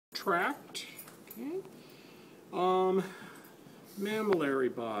tract. Okay.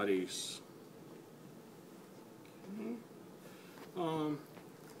 Mammillary bodies. Okay.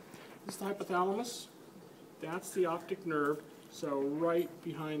 This is the hypothalamus. That's the optic nerve. So right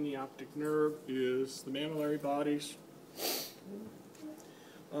behind the optic nerve is the mammillary bodies.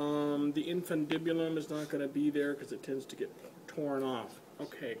 The infundibulum is not going to be there because it tends to get torn off.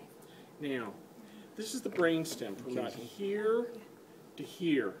 Okay, now this is the brainstem from about here to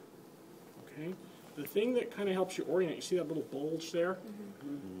here. Okay, the thing that kind of helps you orient, you see that little bulge there?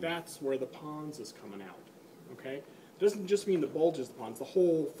 That's where the pons is coming out. Okay, it doesn't just mean the bulge is the pons, the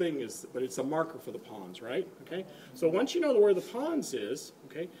whole thing is, but it's a marker for the pons, right? Okay, so once you know where the pons is,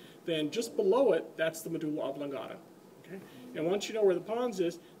 okay, then just below it, that's the medulla oblongata. Okay, and once you know where the pons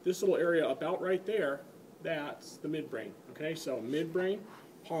is, this little area about right there, that's the midbrain. Okay, so midbrain,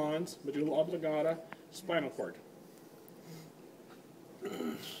 pons, medulla oblongata, spinal cord.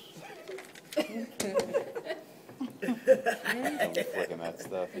 I'm just looking at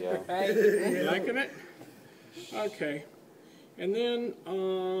stuff, yeah. You liking it? Okay. And then,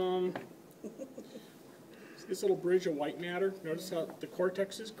 this little bridge of white matter. Notice how the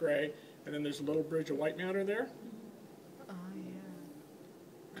cortex is gray, and then there's a little bridge of white matter there. Oh,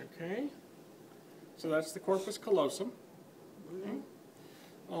 yeah. Okay. So that's the corpus callosum. Okay.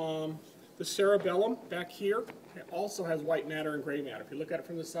 The cerebellum back here also has white matter and gray matter. If you look at it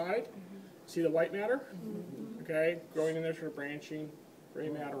from the side, see the white matter? Okay, growing in there, sort of branching, gray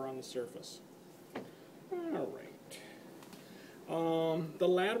matter on the surface. All right. The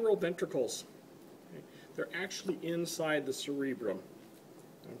lateral ventricles, okay, they're actually inside the cerebrum.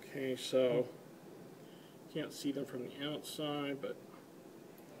 Okay, so you can't see them from the outside, but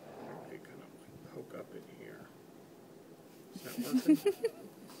they kind of like poke up in here. Is that working?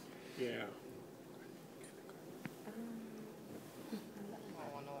 Yeah.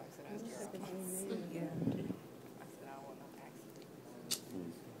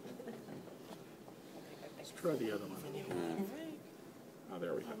 Let's try the other one. Oh,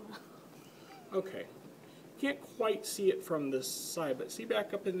 there we go. Okay. Can't quite see it from this side, but see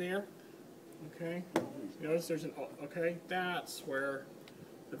back up in there? Okay. Notice there's an, okay, that's where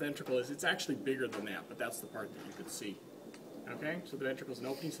the ventricle is. It's actually bigger than that, but that's the part that you could see. Okay, so the ventricle is an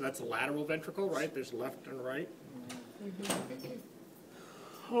opening, so that's a lateral ventricle, right? There's left and right.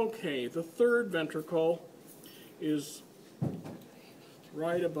 Okay, the third ventricle is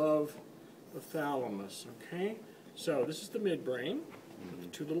right above the thalamus, okay? So this is the midbrain,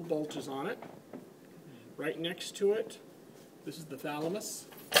 with two little bulges on it. Right next to it, this is the thalamus.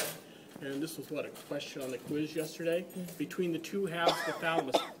 And this was, what, a question on the quiz yesterday? Between the two halves of the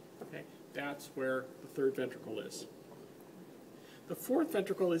thalamus, okay? That's where the third ventricle is. The fourth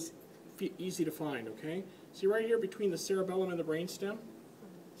ventricle is easy to find, okay? See right here between the cerebellum and the brainstem?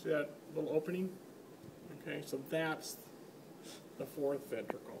 See that little opening? Okay, so that's the fourth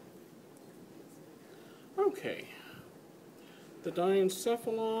ventricle. Okay. The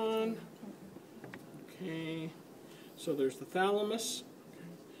diencephalon. Okay. So there's the thalamus. Okay.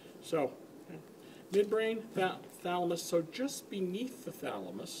 So, midbrain, thalamus. So just beneath the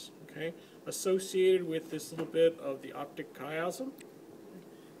thalamus, okay, associated with this little bit of the optic chiasm,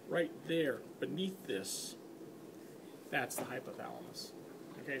 right there, beneath this, that's the hypothalamus.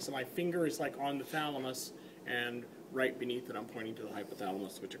 Okay, so my finger is like on the thalamus, and right beneath it I'm pointing to the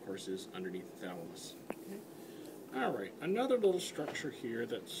hypothalamus, which of course is underneath the thalamus. Okay. All right, another little structure here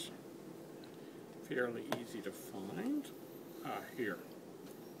that's fairly easy to find. Here.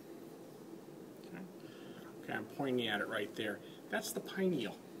 Okay. Okay, I'm pointing at it right there. That's the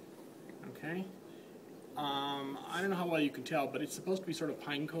pineal. Okay. I don't know how well you can tell, but it's supposed to be sort of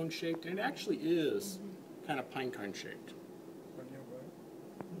pine cone shaped, and it actually is kind of pine cone shaped.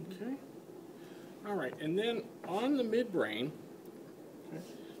 Okay. All right, and then on the midbrain, okay,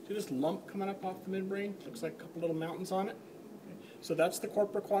 see this lump coming up off the midbrain? Looks like a couple little mountains on it. Okay. So that's the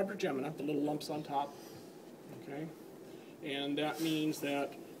corpora quadrigemina, the little lumps on top. Okay, and that means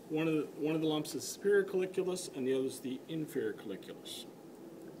that one of the lumps is superior colliculus, and the other is the inferior colliculus.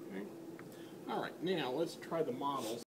 Okay. All right, now let's try the models.